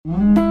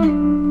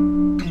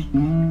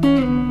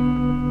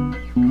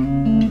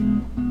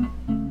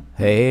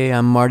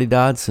I'm Marty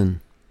Dodson.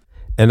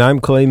 And I'm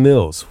Clay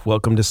Mills.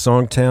 Welcome to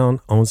Songtown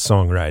on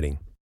Songwriting.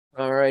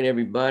 All right,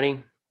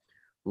 everybody.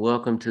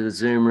 Welcome to the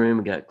Zoom room.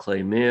 We got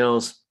Clay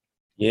Mills.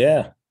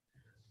 Yeah.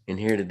 In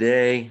here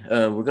today.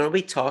 We're going to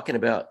be talking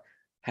about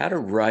how to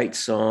write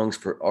songs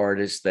for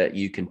artists that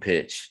you can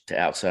pitch to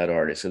outside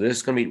artists. So we're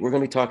going to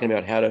be talking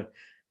about how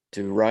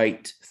to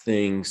write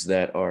things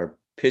that are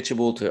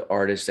pitchable to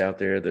artists out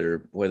there that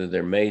are, whether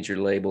they're major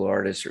label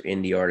artists or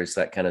indie artists,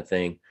 that kind of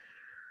thing.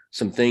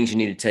 Some things you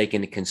need to take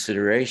into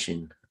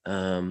consideration.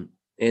 And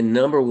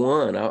number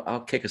one,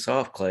 I'll kick us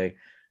off, Clay.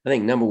 I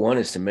think number one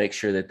is to make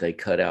sure that they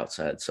cut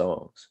outside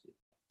songs.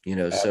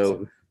 Absolutely.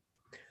 So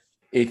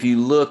if you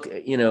look,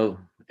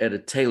 at a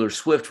Taylor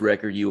Swift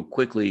record, you'll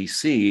quickly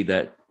see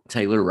that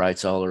Taylor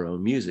writes all her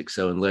own music.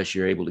 So unless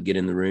you're able to get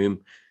in the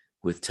room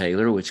with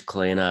Taylor, which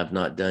Clay and I have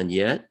not done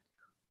yet,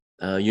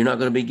 you're not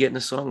going to be getting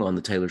a song on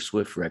the Taylor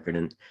Swift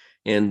record.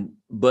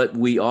 But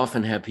we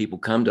often have people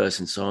come to us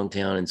in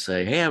Songtown and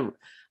say, hey,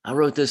 I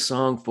wrote this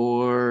song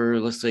for,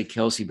 let's say,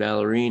 Kelsea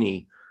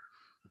Ballerini.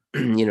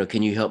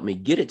 Can you help me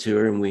get it to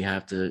her? And we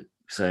have to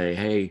say,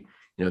 hey,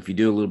 if you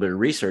do a little bit of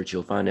research,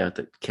 you'll find out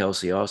that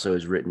Kelsea also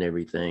has written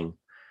everything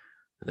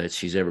that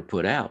she's ever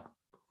put out.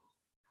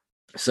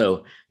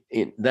 So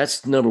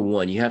that's number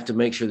one. You have to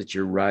make sure that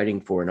you're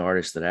writing for an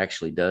artist that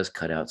actually does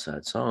cut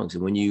outside songs.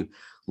 And when you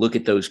look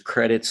at those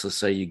credits, let's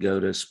say you go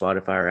to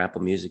Spotify or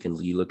Apple Music and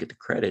you look at the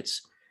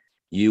credits,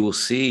 you will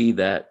see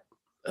that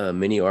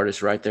many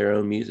artists write their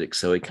own music.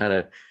 So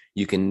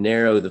you can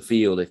narrow the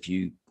field if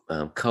you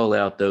cull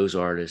out those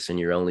artists and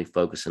you're only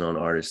focusing on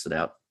artists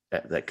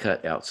that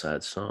cut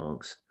outside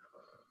songs.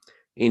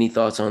 Any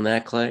thoughts on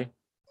that, Clay?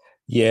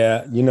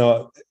 Yeah,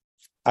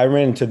 I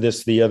ran into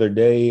this the other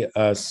day.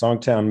 A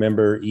Songtown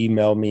member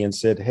emailed me and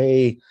said,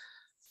 hey,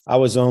 I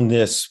was on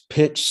this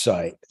pitch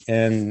site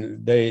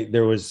and they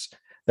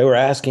were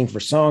asking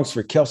for songs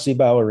for Kelsea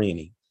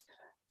Ballerini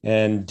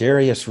and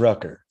Darius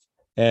Rucker.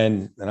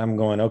 And I'm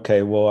going,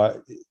 okay,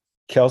 well,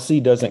 Kelsea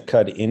doesn't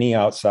cut any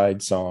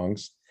outside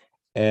songs.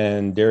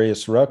 And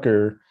Darius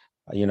Rucker,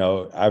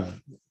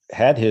 I've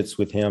had hits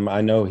with him.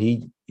 I know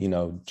he,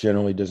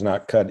 generally does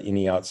not cut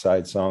any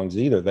outside songs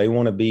either. They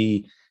want to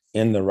be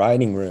in the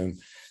writing room.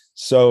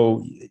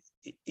 So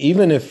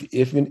even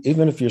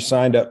if you're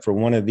signed up for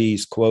one of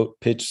these quote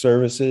pitch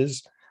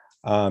services,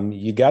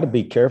 you got to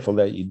be careful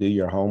that you do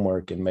your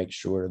homework and make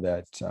sure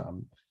that,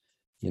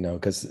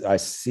 because I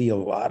see a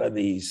lot of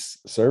these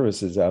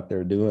services out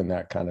there doing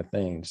that kind of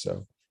thing.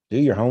 So do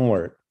your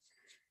homework.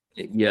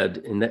 Yeah,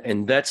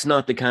 and that's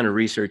not the kind of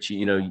research,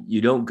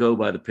 you don't go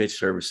by the pitch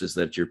services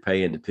that you're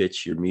paying to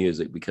pitch your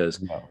music,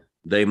 because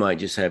they might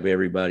just have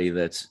everybody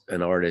that's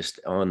an artist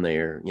on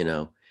there,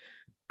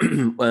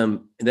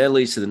 That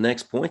leads to the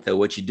next point, though.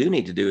 What you do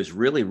need to do is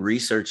really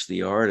research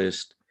the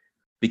artist,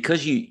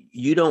 because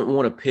you don't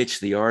want to pitch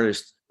the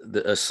artist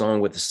a song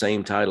with the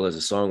same title as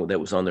a song that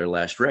was on their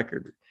last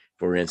record,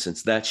 for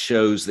instance. That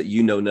shows that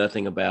you know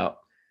nothing about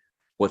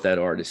what that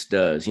artist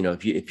does.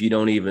 If you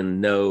don't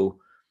even know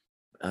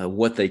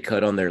what they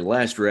cut on their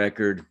last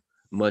record,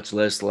 much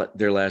less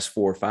their last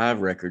 4 or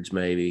 5 records,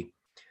 maybe,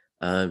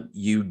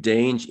 you're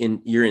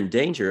in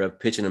danger of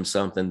pitching them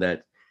something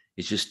that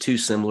is just too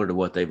similar to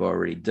what they've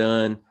already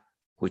done,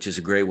 which is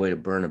a great way to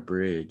burn a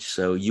bridge.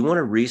 So you want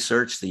to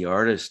research the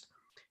artist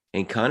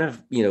and kind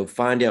of,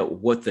 find out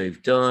what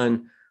they've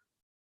done,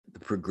 the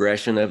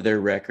progression of their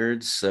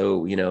records.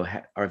 So,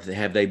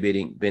 have they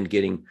been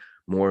getting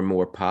more and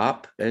more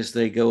pop as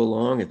they go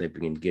along? Have they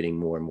been getting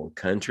more and more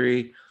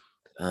country?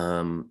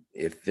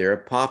 If they're a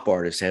pop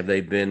artist, have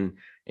they been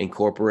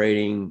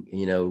incorporating,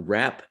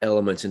 rap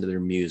elements into their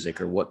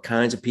music, or what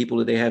kinds of people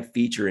do they have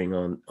featuring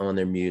on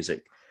their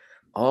music?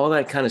 All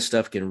that kind of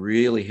stuff can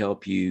really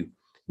help you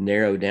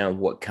narrow down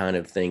what kind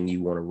of thing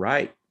you want to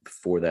write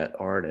for that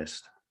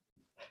artist.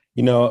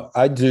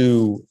 I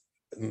do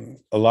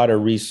a lot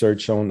of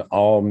research on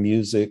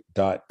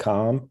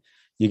allmusic.com.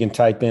 You can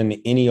type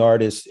in any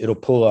artist, it'll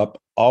pull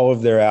up all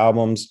of their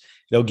albums.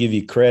 They'll give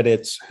you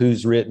credits,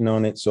 who's written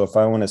on it. So if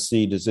I want to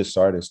see, does this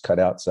artist cut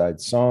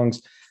outside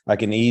songs, I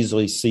can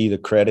easily see the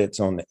credits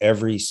on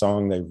every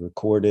song they've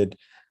recorded.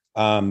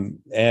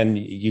 And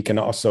you can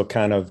also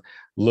kind of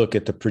look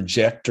at the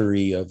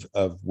trajectory of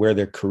where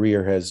their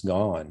career has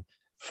gone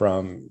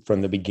from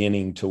the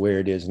beginning to where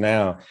it is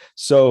now.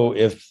 So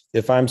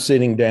if I'm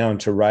sitting down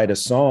to write a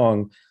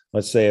song,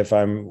 let's say if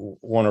I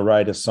want to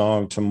write a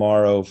song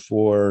tomorrow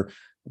for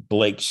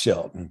Blake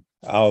Shelton,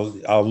 I'll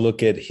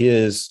look at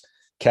his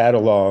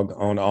catalog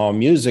on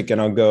AllMusic and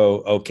I'll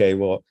go, okay,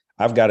 well,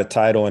 I've got a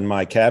title in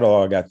my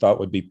catalog I thought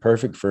would be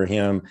perfect for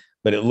him,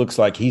 but it looks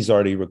like he's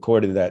already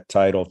recorded that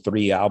title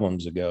 3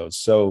 albums ago.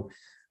 So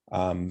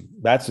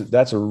that's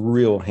a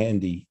real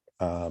handy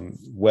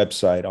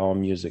website,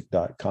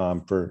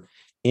 allmusic.com, for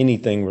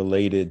anything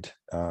related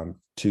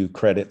to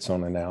credits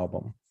on an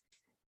album.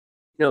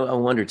 I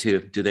wonder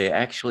too, do they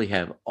actually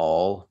have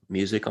all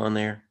music on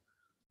there?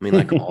 I mean,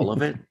 like all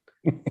of it?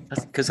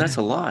 Because that's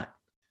a lot.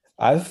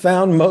 I've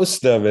found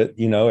most of it.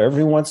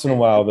 Every once in a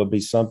while there'll be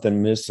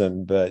something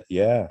missing, but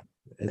yeah,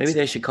 Maybe It's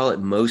they should call it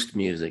yeah,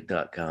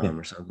 mostmusic.com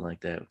or something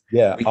like that.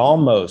 yeah, We,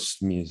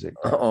 almost music.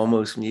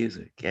 almost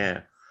music.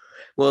 Yeah.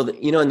 Well,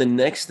 and the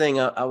next thing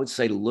I would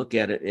say to look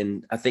at it,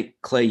 and I think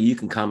Clay, you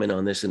can comment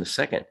on this in a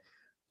second.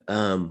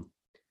 Um,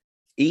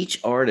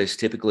 each artist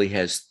typically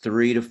has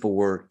 3 to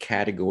 4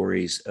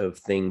 categories of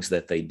things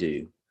that they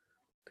do.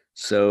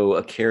 So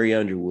a Carrie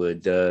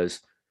Underwood does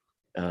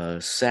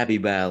sappy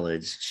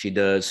ballads, she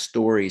does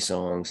story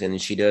songs, and then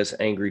she does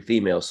angry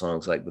female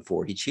songs like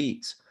Before He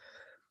Cheats.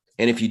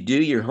 And if you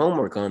do your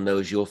homework on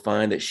those, you'll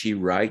find that she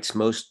writes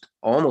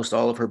almost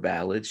all of her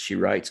ballads. She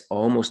writes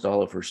almost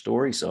all of her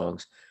story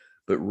songs,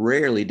 but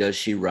rarely does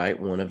she write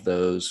one of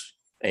those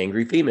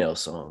angry female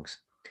songs.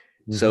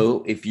 Mhm.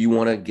 So if you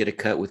want to get a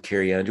cut with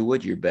Carrie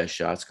Underwood, your best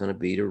shot's going to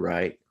be to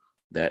write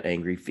that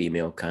angry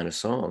female kind of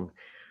song.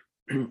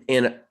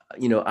 And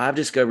I've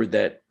discovered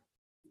that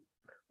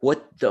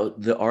what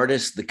the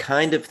artist, the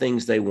kind of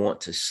things they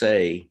want to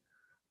say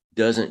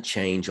doesn't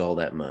change all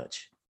that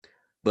much.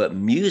 But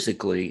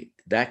musically,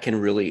 that can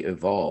really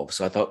evolve.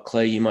 So I thought,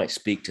 Clay, you might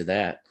speak to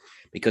that,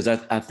 because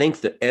I think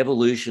the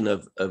evolution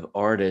of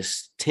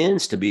artists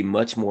tends to be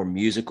much more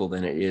musical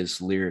than it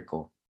is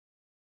lyrical.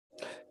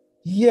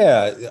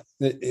 Yeah,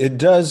 it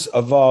does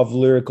evolve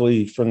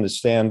lyrically from the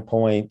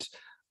standpoint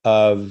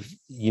of,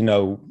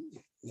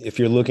 if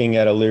you're looking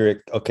at a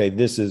lyric, okay,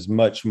 this is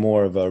much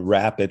more of a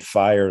rapid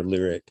fire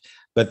lyric,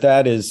 but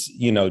that is,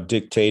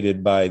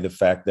 dictated by the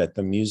fact that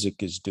the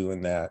music is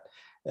doing that.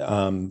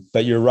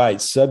 But you're right,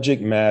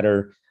 subject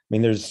matter. I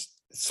mean,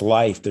 it's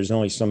life. There's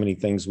only so many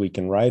things we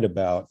can write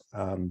about.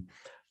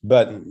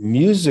 But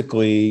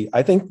musically,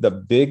 I think the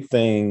big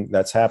thing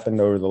that's happened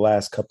over the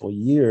last couple of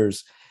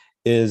years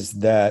is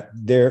that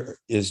there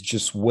is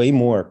just way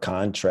more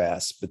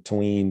contrast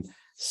between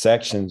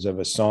sections of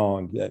a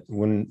song. That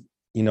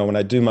when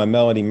I do my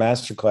melody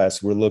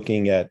masterclass, we're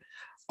looking at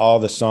all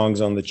the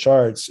songs on the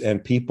charts,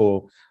 and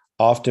people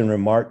often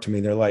remark to me,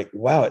 they're like,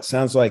 wow, it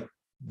sounds like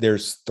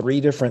there's 3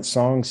 different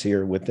songs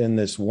here within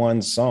this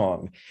one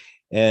song.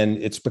 And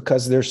it's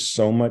because there's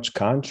so much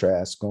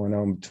contrast going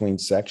on between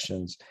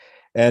sections.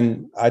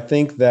 And I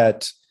think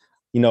that,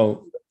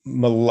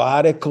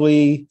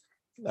 melodically,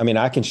 I mean,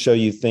 I can show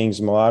you things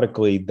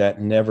melodically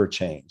that never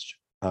change,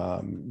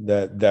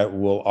 that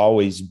will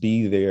always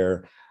be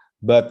there,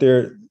 but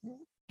they're,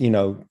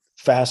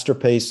 faster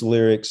paced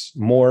lyrics,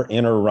 more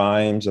inner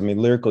rhymes. I mean,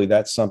 lyrically,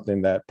 that's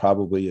something that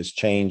probably has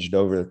changed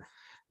over,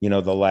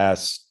 the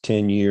last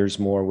 10 years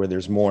more, where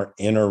there's more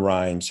inner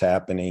rhymes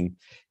happening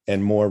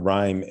and more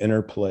rhyme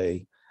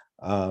interplay.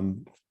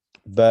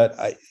 But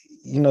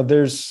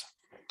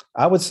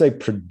I would say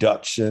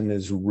production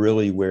is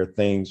really where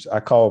I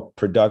call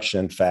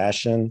production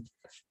fashion.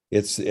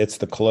 It's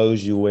the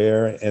clothes you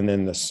wear, and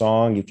then the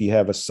song. If you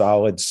have a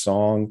solid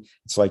song,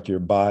 it's like your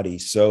body.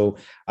 So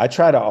I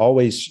try to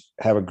always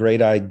have a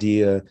great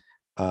idea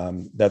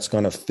that's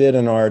going to fit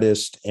an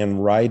artist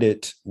and write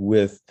it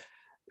with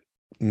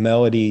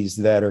melodies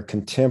that are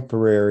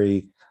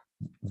contemporary.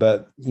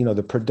 But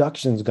the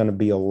production is going to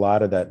be a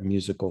lot of that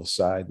musical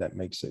side that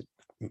makes it,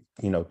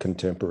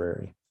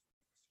 contemporary.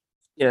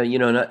 Yeah,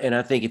 and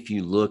I think if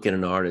you look at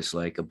an artist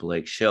like a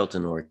Blake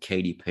Shelton or a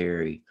Katy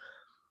Perry,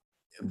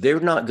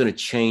 they're not going to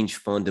change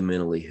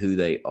fundamentally who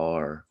they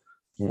are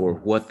or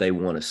Mm-mm. what they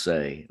want to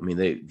say. I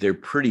mean, they're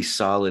pretty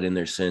solid in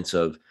their sense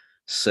of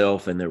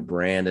self and their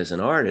brand as an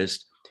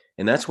artist.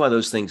 And that's why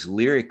those things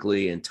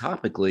lyrically and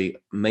topically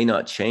may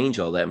not change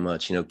all that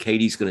much.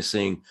 Katie's going to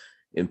sing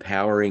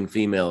empowering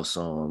female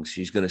songs.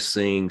 She's going to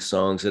sing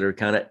songs that are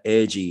kind of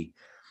edgy.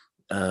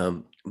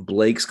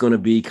 Blake's going to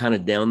be kind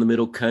of down the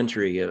middle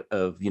country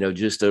of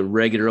just a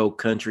regular old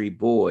country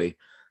boy.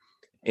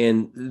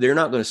 And they're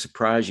not going to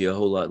surprise you a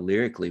whole lot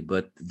lyrically,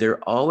 but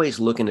they're always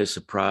looking to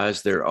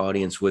surprise their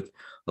audience with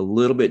a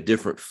little bit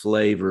different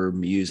flavor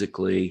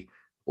musically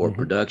or Mhm.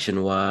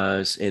 production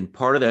wise. And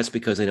part of that's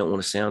because they don't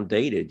want to sound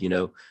dated.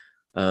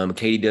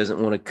 Katie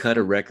doesn't want to cut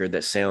a record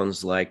that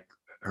sounds like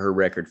her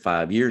record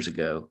 5 years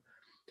ago,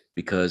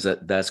 because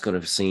that's going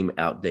to seem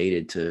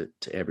outdated to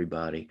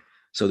everybody.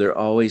 So they're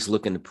always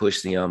looking to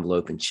push the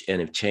envelope and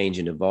change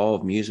and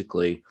evolve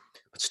musically,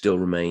 but still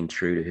remain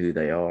true to who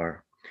they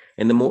are.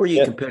 And the more you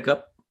Yeah. can pick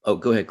up, oh,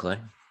 go ahead, Clay.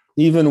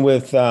 Even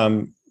with,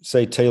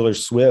 say, Taylor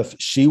Swift,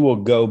 she will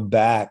go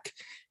back,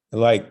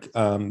 like,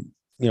 a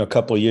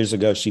couple of years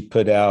ago, she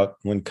put out,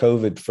 when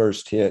COVID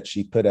first hit,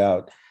 she put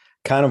out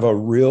kind of a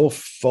real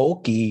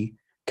folky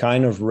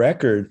kind of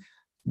record.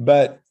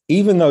 But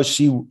even though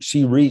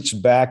she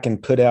reached back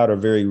and put out a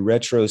very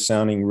retro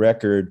sounding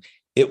record,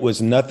 it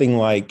was nothing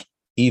like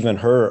even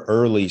her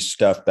early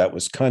stuff that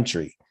was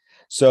country.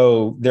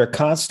 So they're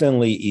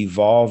constantly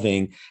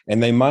evolving,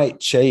 and they might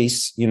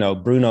chase,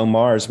 Bruno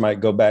Mars might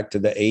go back to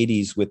the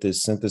 80s with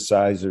his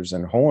synthesizers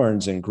and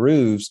horns and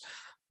grooves,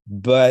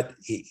 but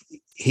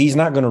he's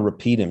not going to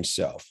repeat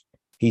himself.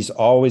 He's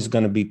always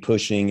going to be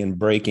pushing and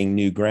breaking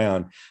new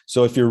ground.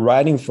 So if you're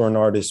writing for an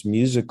artist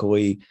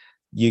musically,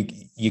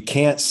 you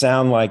can't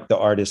sound like the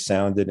artist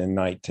sounded in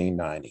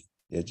 1990.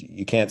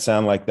 You can't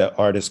sound like the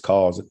artist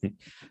calls, from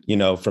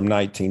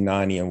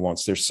 1990 and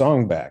wants their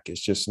song back.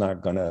 It's just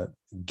not going to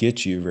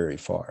get you very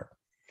far.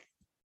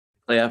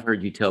 I've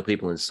heard you tell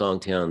people in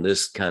Songtown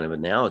this kind of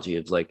analogy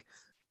of like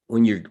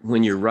when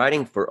you're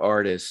writing for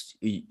artists,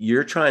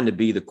 you're trying to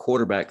be the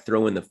quarterback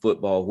throwing the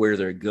football where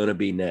they're going to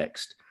be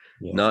next.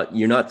 Yeah.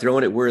 You're not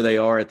throwing it where they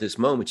are at this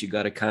moment. You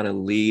got to kind of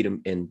lead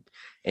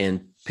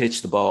and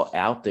pitch the ball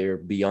out there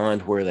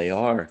beyond where they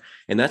are.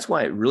 And that's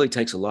why it really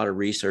takes a lot of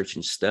research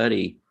and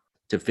study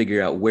to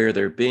figure out where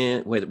they've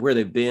been,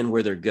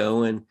 where they're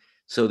going,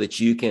 so that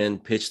you can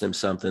pitch them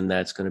something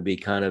that's going to be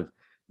kind of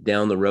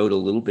down the road a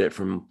little bit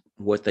from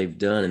what they've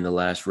done in the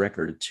last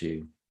record or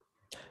two.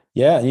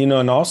 Yeah.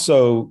 And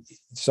also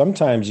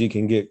sometimes you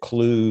can get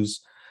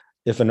clues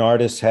if an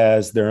artist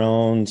has their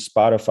own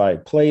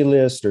Spotify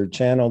playlist or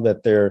channel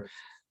that they're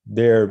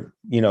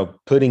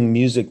putting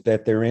music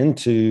that they're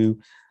into.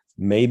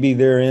 Maybe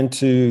they're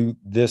into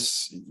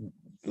this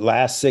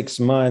last 6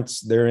 months,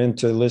 they're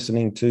into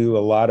listening to a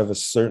lot of a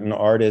certain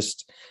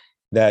artist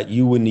that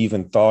you wouldn't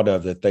even thought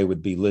of that they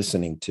would be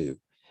listening to.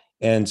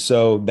 And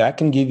so that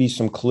can give you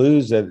some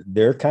clues that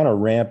they're kind of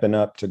ramping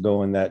up to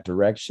go in that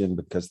direction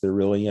because they're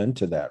really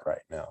into that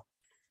right now.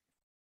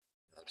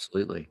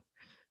 Absolutely.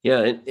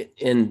 Yeah.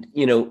 And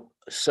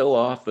so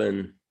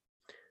often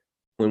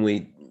when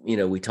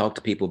we talk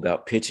to people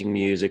about pitching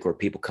music, or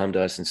people come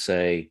to us and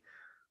say,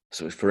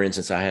 so for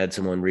instance, I had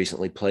someone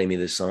recently play me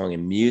this song,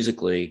 and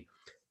musically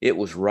it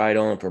was right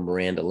on for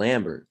Miranda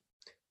Lambert,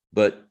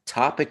 but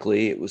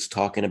topically it was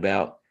talking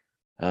about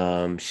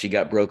she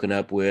got broken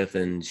up with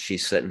and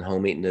she's sitting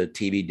home eating a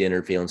TV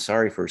dinner feeling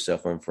sorry for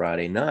herself on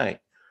Friday night.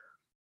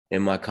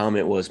 And my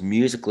comment was,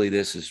 musically,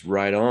 this is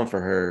right on for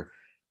her.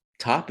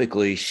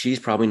 Topically, she's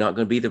probably not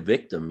going to be the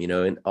victim.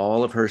 In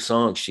all of her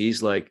songs,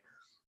 she's like,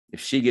 if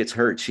she gets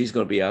hurt, she's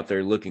going to be out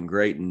there looking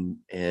great and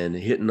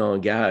hitting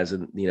on guys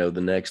and,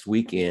 the next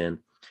weekend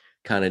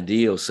kind of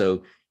deal.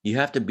 So you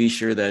have to be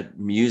sure that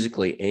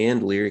musically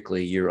and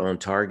lyrically you're on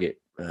target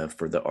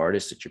for the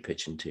artist that you're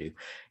pitching to.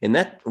 And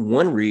that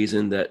one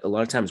reason that a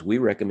lot of times we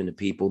recommend to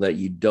people that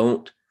you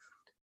don't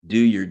do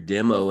your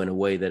demo in a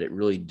way that it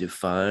really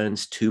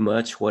defines too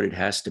much what it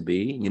has to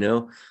be.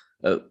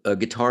 A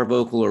guitar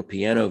vocal or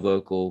piano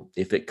vocal,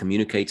 if it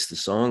communicates the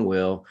song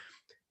well,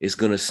 is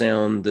going to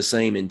sound the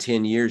same in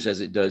 10 years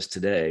as it does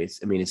today.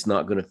 It's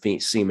not going to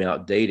seem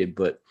outdated,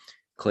 but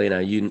Clay and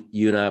I,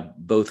 you and I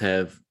both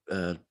have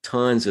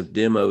tons of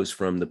demos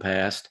from the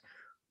past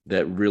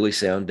that really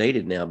sound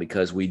dated now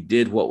because we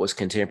did what was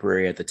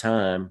contemporary at the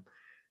time.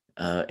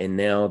 And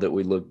now that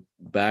we look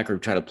back or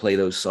try to play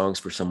those songs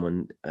for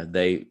someone,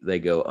 they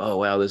go, oh,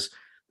 wow, this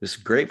is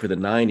great for the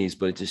 90s,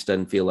 but it just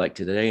doesn't feel like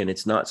today. And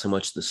it's not so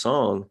much the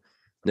song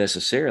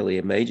necessarily.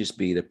 It may just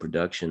be the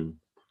production,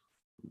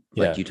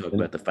 like you talked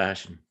about the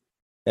fashion.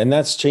 And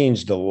that's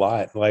changed a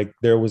lot. Like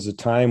there was a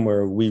time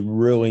where we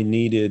really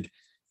needed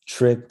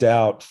tricked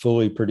out,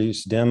 fully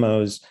produced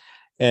demos.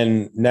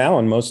 And now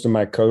in most of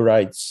my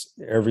co-writes,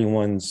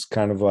 everyone's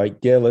kind of like,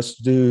 yeah, let's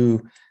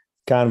do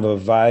kind of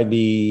a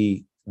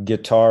vibey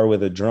guitar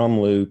with a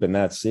drum loop. And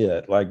that's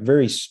it. Like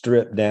very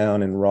stripped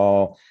down and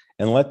raw,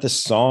 and let the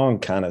song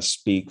kind of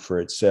speak for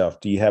itself.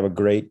 Do you have a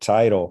great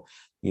title?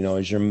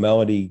 Is your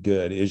melody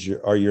good?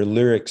 Are your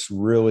lyrics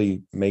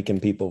really making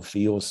people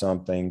feel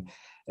something?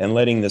 And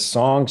letting the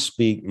song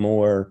speak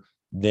more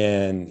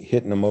than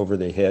hitting them over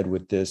the head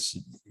with this,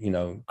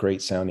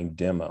 great sounding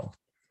demo.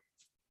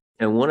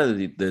 And one of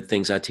the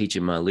things I teach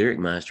in my lyric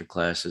master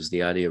class is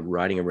the idea of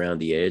writing around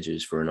the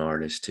edges for an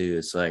artist too.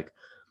 It's like,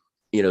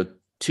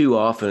 too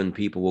often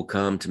people will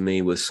come to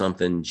me with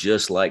something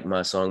just like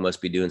my song Must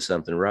Be Doing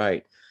Something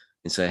Right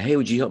and say, hey,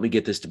 would you help me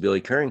get this to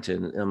Billy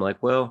Currington? And I'm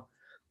like, well,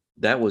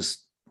 that was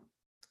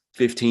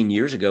 15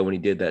 years ago when he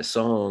did that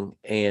song.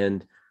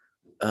 And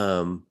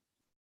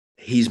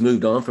he's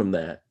moved on from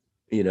that,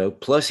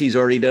 plus he's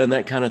already done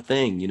that kind of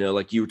thing,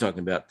 like you were talking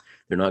about,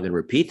 they're not going to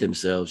repeat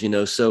themselves,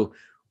 so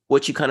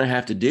what you kind of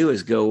have to do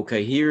is go,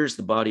 okay, here's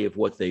the body of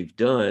what they've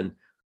done.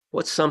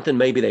 What's something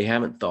maybe they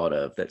haven't thought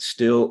of that's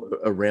still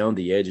around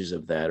the edges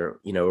of that, or,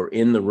 or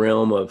in the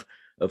realm of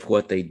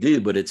what they do,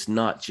 but it's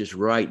not just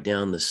right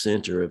down the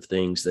center of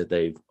things that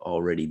they've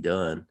already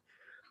done.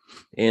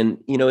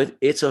 And,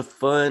 it's a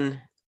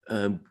fun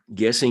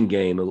guessing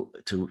game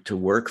to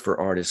work for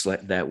artists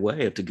like that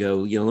way, to go,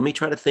 let me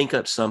try to think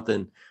up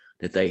something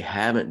that they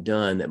haven't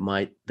done that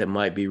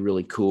might be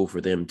really cool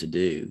for them to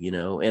do,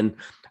 and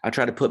I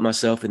try to put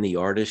myself in the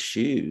artist's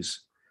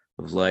shoes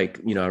of like,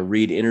 I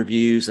read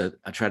interviews.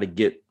 I try to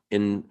get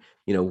in,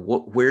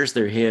 where's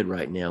their head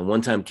right now.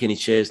 One time, Kenny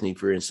Chesney,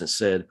 for instance,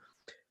 said,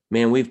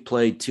 man, we've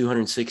played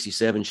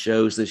 267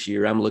 shows this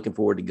year. I'm looking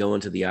forward to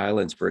going to the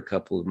islands for a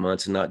couple of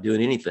months and not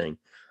doing anything.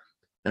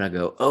 And I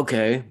go,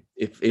 okay,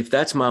 if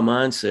that's my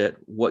mindset,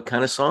 what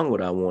kind of song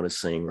would I want to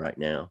sing right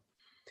now?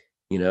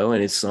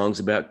 And it's songs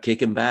about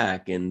kicking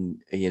back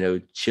and,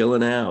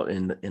 chilling out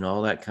and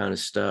all that kind of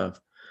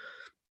stuff.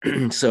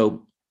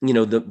 So,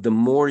 the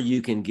more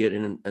you can get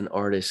in an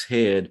artist's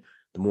head,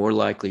 the more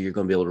likely you're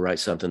going to be able to write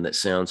something that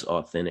sounds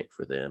authentic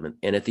for them.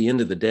 And at the end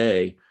of the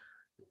day,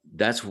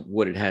 that's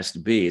what it has to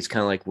be. It's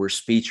kind of like we're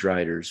speech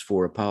writers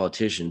for a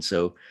politician.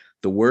 So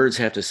the words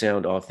have to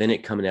sound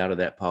authentic coming out of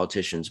that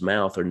politician's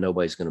mouth, or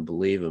nobody's going to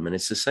believe them. And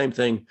it's the same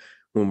thing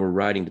when we're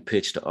writing to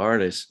pitch to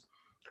artists.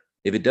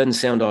 If it doesn't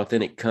sound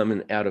authentic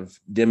coming out of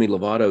Demi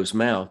Lovato's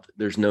mouth,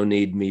 there's no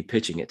need me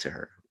pitching it to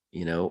her,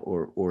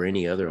 or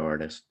any other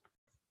artist.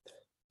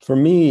 For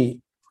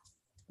me,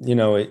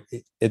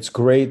 it's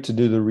great to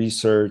do the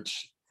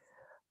research,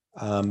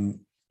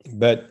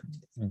 but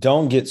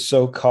don't get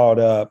so caught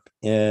up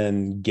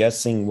in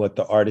guessing what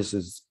the artist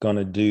is going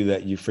to do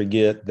that you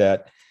forget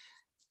that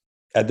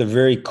at the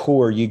very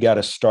core, you got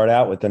to start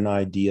out with an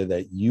idea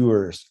that you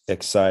are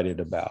excited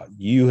about.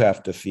 You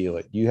have to feel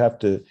it. You have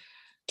to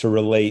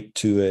relate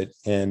to it.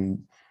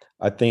 And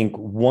I think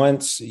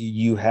once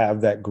you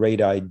have that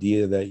great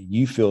idea that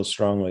you feel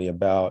strongly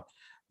about,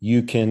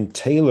 you can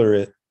tailor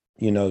it,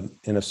 in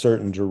a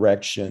certain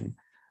direction.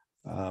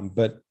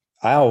 But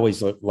I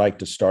always like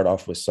to start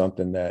off with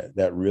something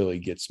that really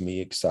gets me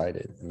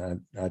excited.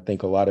 And I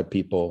think a lot of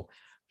people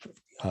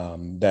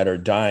that are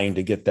dying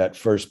to get that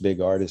first big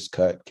artist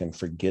cut can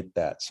forget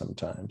that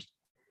sometimes.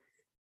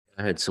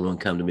 I had someone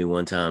come to me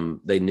one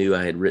time. They knew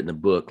I had written a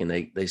book, and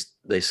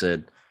they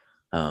said,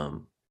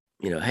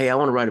 hey, I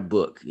want to write a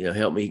book,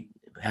 help me.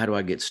 How do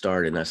I get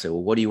started? And I said,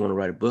 well, what do you want to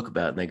write a book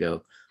about? And they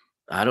go,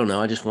 I don't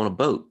know. I just want a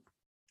boat.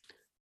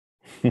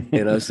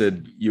 And I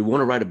said, you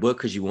want to write a book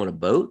because you want a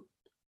boat?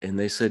 And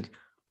they said,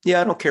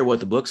 yeah, I don't care what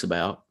the book's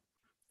about.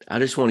 I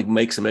just want to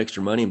make some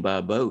extra money and buy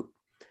a boat.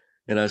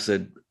 And I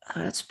said,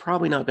 that's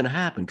probably not going to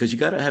happen, because you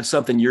got to have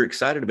something you're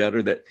excited about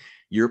or that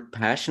you're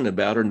passionate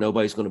about, or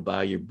nobody's going to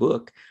buy your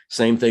book.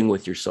 Same thing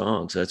with your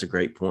songs. That's a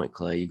great point,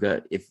 Clay. You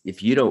got,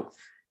 if you don't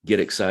get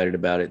excited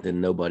about it,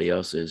 then nobody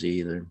else is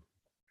either.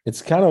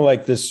 It's kind of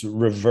like this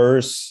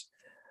reverse,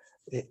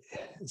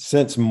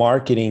 since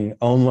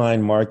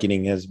online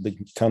marketing has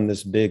become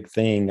this big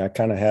thing. I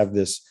kind of have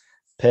this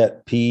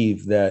pet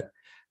peeve that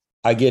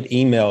I get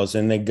emails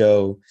and they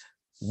go,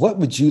 what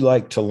would you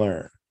like to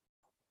learn?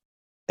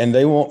 And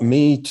they want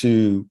me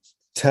to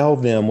tell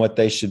them what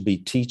they should be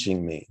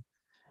teaching me.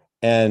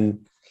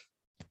 And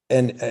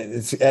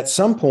it's, at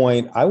some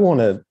point, I want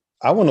to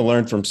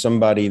learn from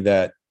somebody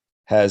that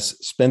has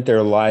spent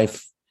their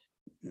life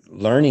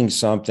learning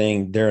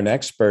something. They're an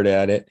expert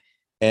at it,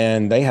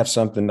 and they have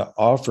something to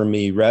offer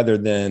me, rather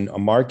than a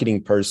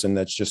marketing person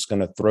that's just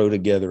going to throw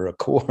together a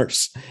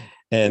course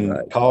and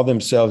call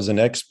themselves an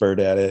expert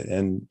at it.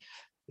 And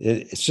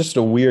it's just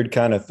a weird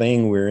kind of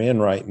thing we're in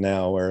right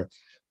now, where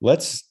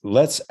let's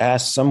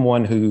ask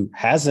someone who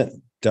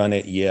hasn't done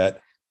it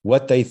yet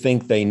what they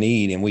think they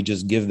need, and we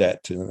just give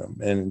that to them.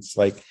 And it's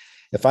like,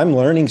 if I'm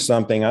learning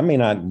something, I may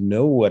not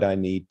know what I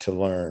need to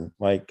learn.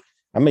 Like,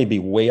 I may be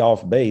way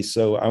off base.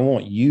 So I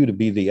want you to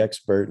be the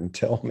expert and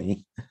tell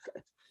me.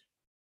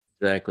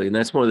 Exactly. And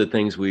that's one of the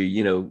things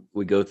we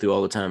go through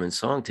all the time in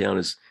Songtown,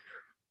 is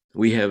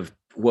we have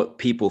what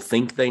people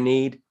think they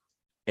need,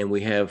 and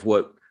we have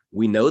what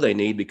we know they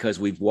need because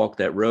we've walked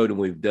that road and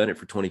we've done it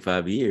for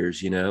 25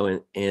 years,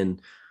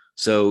 and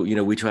so,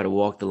 we try to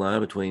walk the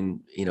line between,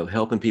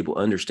 helping people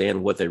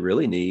understand what they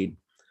really need.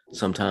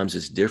 Sometimes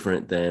it's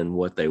different than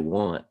what they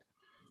want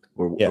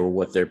or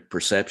what their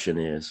perception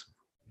is.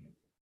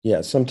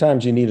 Yeah.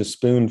 Sometimes you need a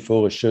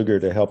spoonful of sugar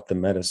to help the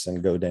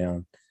medicine go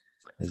down.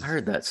 I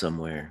heard that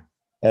somewhere.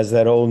 As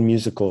that old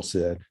musical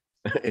said.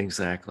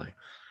 Exactly.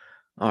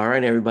 All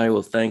right, everybody.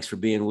 Well, thanks for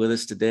being with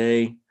us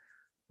today.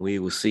 We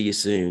will see you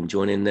soon.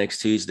 Join in next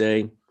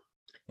Tuesday,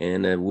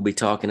 and we'll be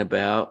talking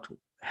about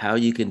how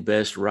you can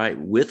best write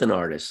with an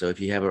artist. So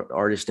if you have an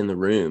artist in the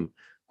room,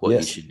 what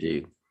you should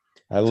do.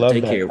 I love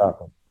that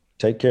topic.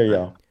 Take care,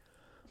 y'all.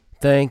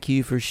 Thank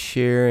you for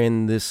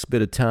sharing this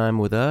bit of time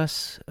with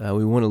us.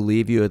 We want to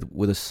leave you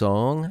with a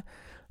song.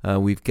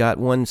 We've got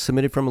one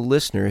submitted from a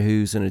listener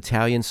who's an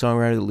Italian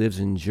songwriter that lives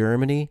in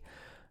Germany,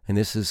 and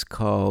this is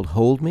called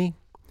Hold Me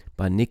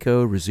by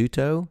Nico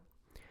Rizzuto.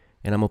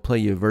 And I'm going to play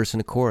you a verse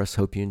and a chorus.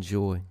 Hope you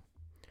enjoy.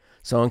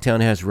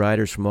 Songtown has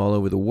writers from all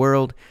over the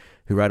world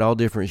who write all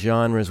different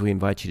genres. We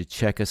invite you to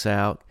check us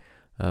out.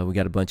 We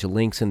got a bunch of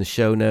links in the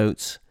show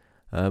notes.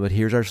 But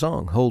here's our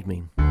song, Hold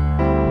Me.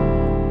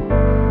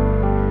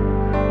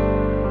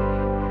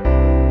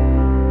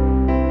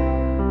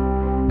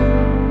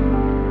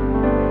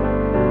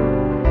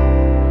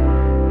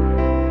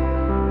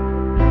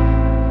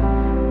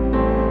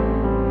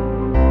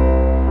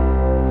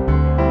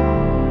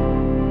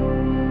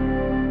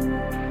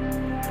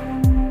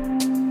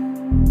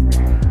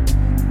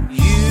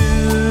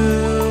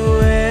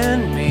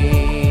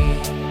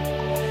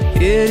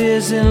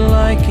 Isn't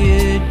like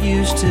it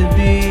used to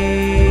be.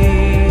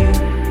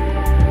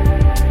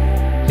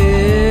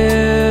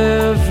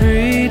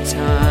 Every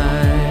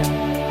time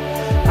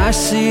I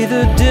see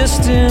the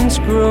distance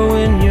grow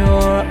in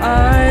your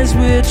eyes,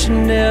 which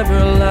never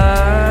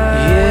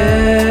lie.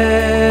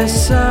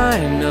 Yes, I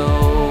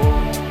know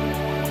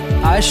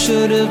I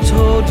should have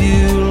told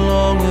you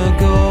long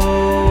ago.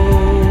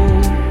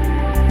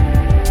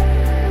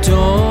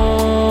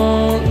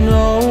 Don't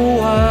know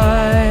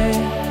why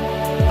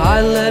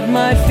I let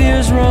my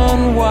fears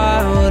run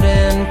wild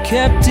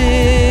kept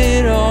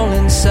it all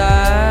inside.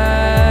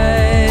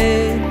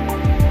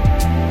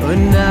 But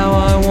now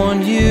I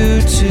want you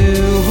to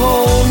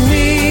hold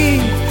me.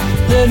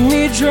 Let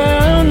me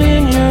drown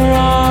in your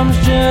arms,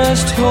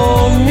 just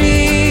hold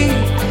me.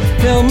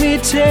 Help me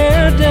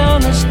tear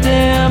down this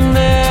dam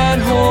that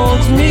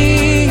holds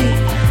me,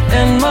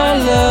 and my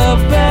love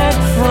back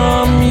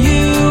from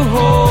you.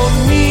 Hold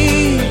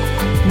me,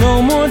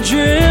 no more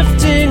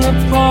drifting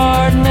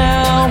apart.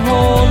 Now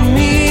hold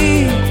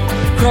me,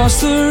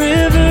 cross the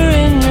river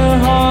in your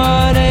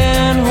heart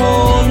and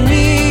hold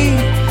me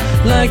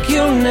like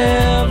you'll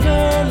never